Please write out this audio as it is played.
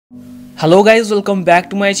Hello guys, welcome back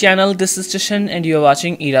to my channel. This is Tishan and you are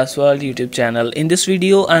watching Era's World YouTube channel. In this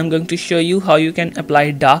video, I am going to show you how you can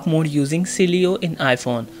apply dark mode using Sileo in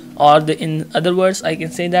iPhone. In other words, I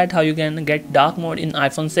can say that how you can get dark mode in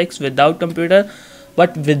iPhone 6 without computer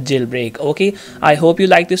but with jailbreak. Okay, I hope you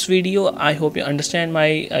like this video. I hope you understand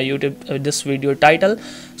my this video title.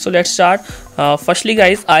 So let's start. Firstly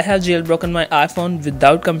guys, I have jailbroken my iPhone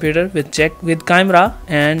without computer with camera,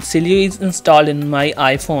 and Sileo is installed in my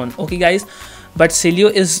iPhone. Okay guys, but Sileo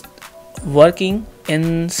is working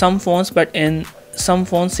in some phones, but in some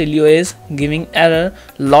phones Sileo is giving error,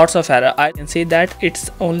 lots of error. I can say that it's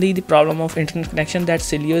only the problem of internet connection that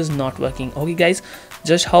Sileo is not working. Okay guys,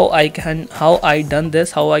 just how I done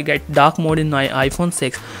this, how I get dark mode in my iPhone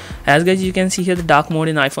 6. As guys you can see here, the dark mode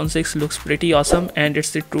in iPhone 6 looks pretty awesome, and it's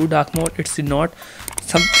the true dark mode. It's not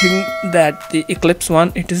something that the Eclipse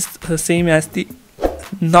one, it is the same as the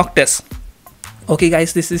Noctis. Okay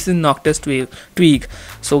guys, this is the Noctis tweak.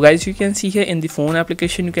 So guys, you can see here in the phone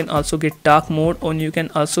application you can also get dark mode, and you can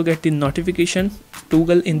also get the notification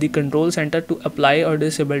toggle in the control center to apply or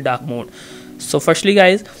disable dark mode. So firstly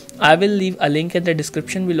guys, I will leave a link in the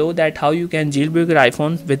description below that how you can jailbreak your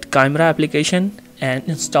iPhone with camera application and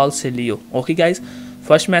install Sileo. Okay guys,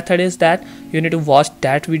 first method is that you need to watch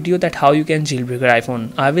that video that how you can jailbreak your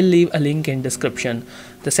iPhone. I will leave a link in description.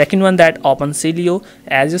 The second one, that open Sileo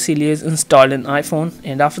as your Sileo is installed in iPhone,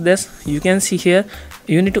 and after this you can see here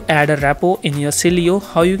you need to add a repo in your Sileo.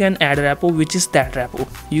 How you can add a repo? Which is that repo?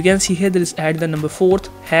 You can see here there is add the number 4th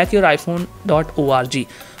hackyouriphone.org.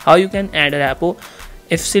 How you can add a repo?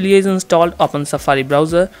 If Sileo is installed, open Safari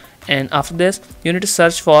browser, and after this you need to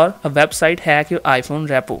search for a website hack your iPhone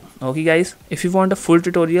repo. Okay guys, if you want a full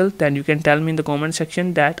tutorial then you can tell me in the comment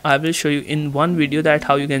section that I will show you in one video that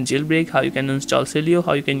how you can jailbreak, how you can install Sileo,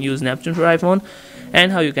 how you can use Neptune for iPhone,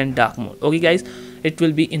 and how you can dark mode. Okay guys, it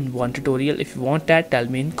will be in one tutorial. If you want that, tell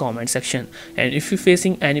me in comment section. And if you're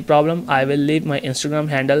facing any problem, I will leave my Instagram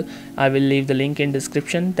handle. I will leave the link in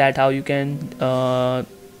description that how you can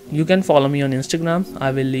follow me on Instagram.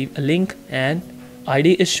 I will leave a link and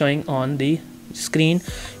ID is showing on the screen.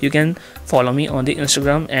 You can follow me on the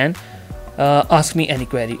Instagram and ask me any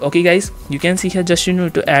query. Okay guys, you can see here just you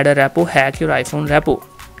need to add a repo, hack your iPhone repo.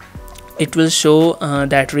 It will show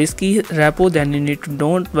that risky repo, then you need to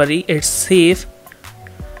don't worry, it's safe.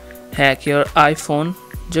 Hack your iPhone,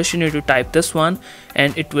 just you need to type this one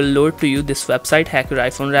and it will load to you this website hack your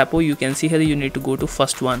iPhone repo. You can see here you need to go to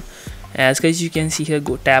first one. As guys you can see here,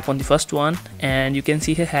 go tap on the first one and you can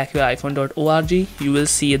see here hackyouriphone.org. You will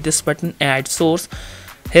see this button, add source.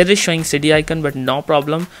 Here is showing CD icon, but no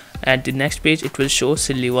problem, at the next page it will show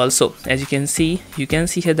Sileo also. As you can see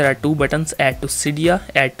here there are two buttons, add to Cydia,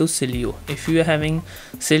 add to Sileo. If you are having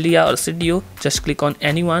Cydia or Sileo, just click on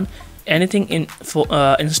anything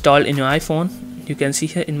installed in your iPhone. You can see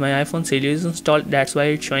here in my iPhone Sileo is installed, that's why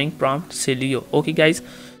it's showing prompt Sileo. Okay guys,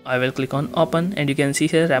 I will click on open and you can see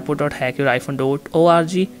here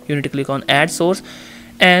repo.hackyouriphone.org. you need to click on add source,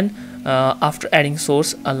 and after adding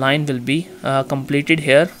source a line will be completed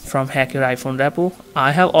here from hack your iPhone repo.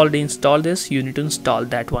 I have already installed this, you need to install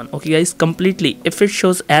that one. Okay guys, completely. If it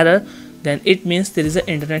shows error, then it means there is an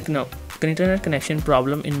internet connection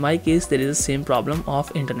problem. In my case there is the same problem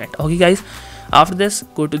of internet. Okay guys, after this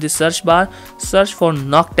go to the search bar, search for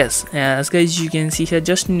Noctis. As guys you can see here,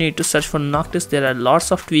 just need to search for Noctis. There are lots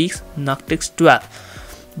of tweaks, Noctis 12,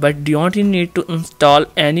 but don't you need to install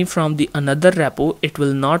any from the another repo. It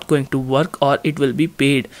will not going to work or it will be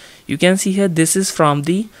paid. You can see here this is from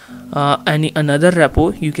the any another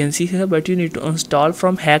repo, you can see here, but you need to install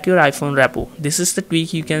from hack your iPhone repo. This is the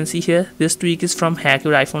tweak, you can see here this tweak is from hack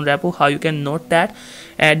your iPhone repo. How you can note that?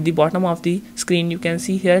 At the bottom of the screen you can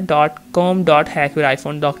see here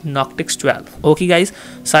 .com.hackyouriphone.noctis 12. okay guys,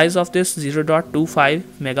 size of this 0.25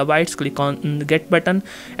 megabytes. Click on the get button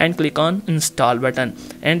and click on install button,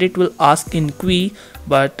 and it will ask in queue,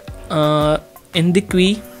 but in the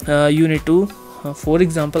queue you need to for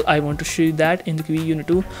example I want to show you that in the queue you need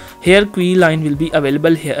to, here queue line will be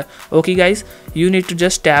available here. Okay guys, you need to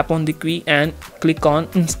just tap on the queue and click on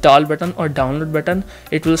install button or download button.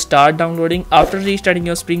 It will start downloading. After restarting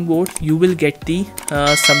your Springboard you will get the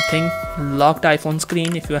something locked iPhone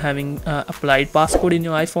screen if you are having applied passcode in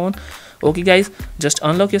your iPhone. Okay guys, just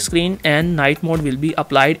unlock your screen and night mode will be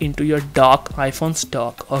applied into your dock, iPhone's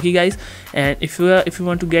dock. Okay guys, and if you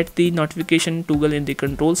want to get the notification toggle in the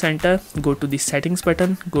control center, go to the settings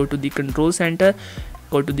button, go to the control center,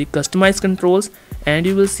 go to the customize controls, and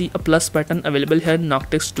you will see a plus button available here,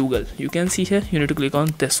 Noctis toggle. You can see here you need to click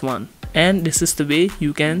on this one, and this is the way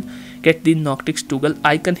you can get the Noctis toggle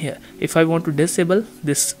icon here. If I want to disable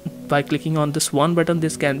this by clicking on this one button,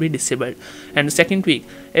 this can be disabled. And the second tweak,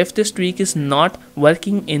 if this tweak is not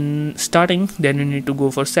working in starting, then you need to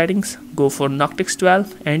go for settings, go for Noctix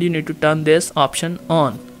 12, and you need to turn this option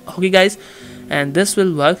on. Okay guys, and this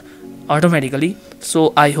will work automatically.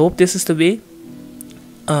 So I hope this is the way.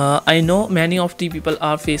 I know many of people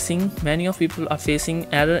are facing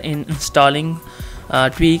error in installing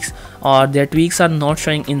tweaks, or their tweaks are not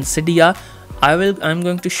showing in Cydia. I'm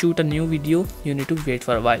going to shoot a new video. You need to wait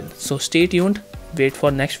for a while, so stay tuned, wait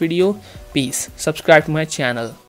for next video. Peace. Subscribe to my channel.